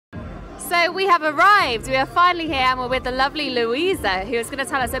So we have arrived. We are finally here and we're with the lovely Louisa, who is going to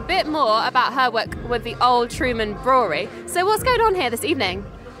tell us a bit more about her work with the Old Truman Brewery. So what's going on here this evening?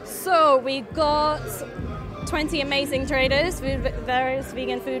 So we got 20 amazing traders, various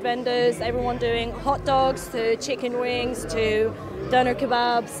vegan food vendors, everyone doing hot dogs to chicken wings to doner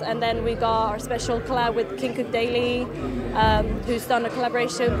kebabs, and then we got our special collab with King Cook Daily, who's done a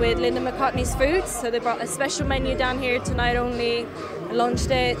collaboration with Linda McCartney's Foods. So they brought a special menu down here tonight only,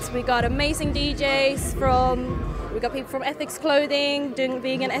 launched it. We got amazing DJs we got people from Ethics Clothing doing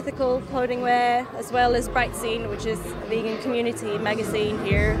vegan ethical clothing wear, as well as Bright Scene, which is a vegan community magazine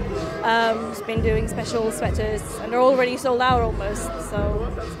here. It's been doing special sweaters, and they're already sold out almost.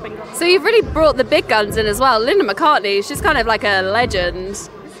 So it's been great. So you've really brought the big guns in as well. Linda McCartney, she's kind of like a legend.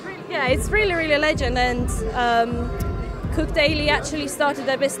 Yeah, it's really a legend, and Cook Daily actually started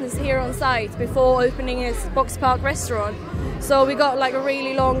their business here on site before opening his Box Park restaurant. So we got like a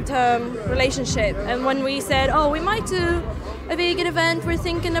really long-term relationship, and when we said, oh, we might do a vegan event, we're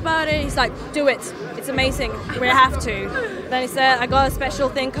thinking about it, he's like, do it, it's amazing, we have to. Then he said, I got a special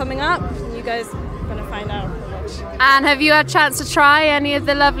thing coming up, and you guys are gonna find out. And have you had a chance to try any of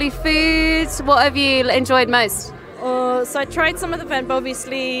the lovely foods? What have you enjoyed most? So I tried some of the event,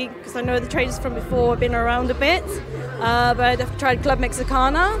 obviously, because I know the traders from before, been around a bit. But I've tried Club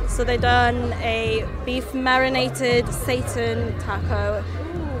Mexicana, so they've done a beef marinated seitan taco.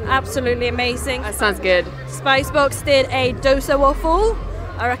 Absolutely amazing. That sounds good. Spicebox did a dosa waffle.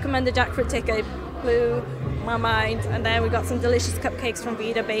 I recommend the jackfruit ticket, blew my mind. And then we got some delicious cupcakes from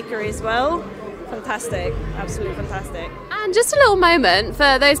Vida Bakery as well. Fantastic, absolutely fantastic. And just a little moment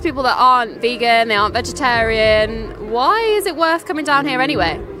for those people that aren't vegan, they aren't vegetarian, why is it worth coming down here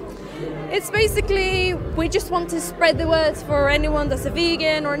anyway? It's basically, we just want to spread the word for anyone that's a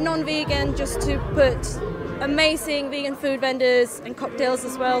vegan or non-vegan, just to put amazing vegan food vendors and cocktails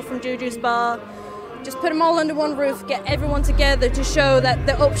as well from Juju's Bar. Just put them all under one roof, get everyone together to show that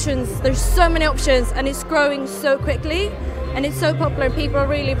the options, there's so many options, and it's growing so quickly, and it's so popular, and people are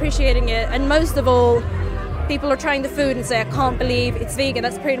really appreciating it. And most of all, people are trying the food and say, I can't believe it's vegan.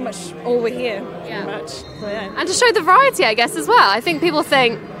 That's pretty much all we hear. Yeah. Pretty much. So, yeah. And to show the variety, I guess, as well. I think people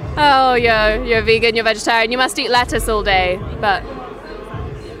think, oh, you're vegan, you're vegetarian, you must eat lettuce all day. But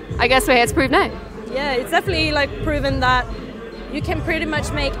I guess we're here to prove no. Yeah, it's definitely like proven that you can pretty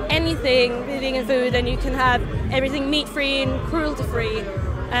much make anything with vegan food, and you can have everything meat-free and cruelty-free,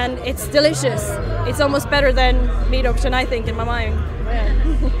 and it's delicious. It's almost better than meat option, I think, in my mind.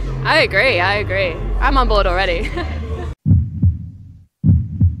 Yeah. I agree. I'm on board already.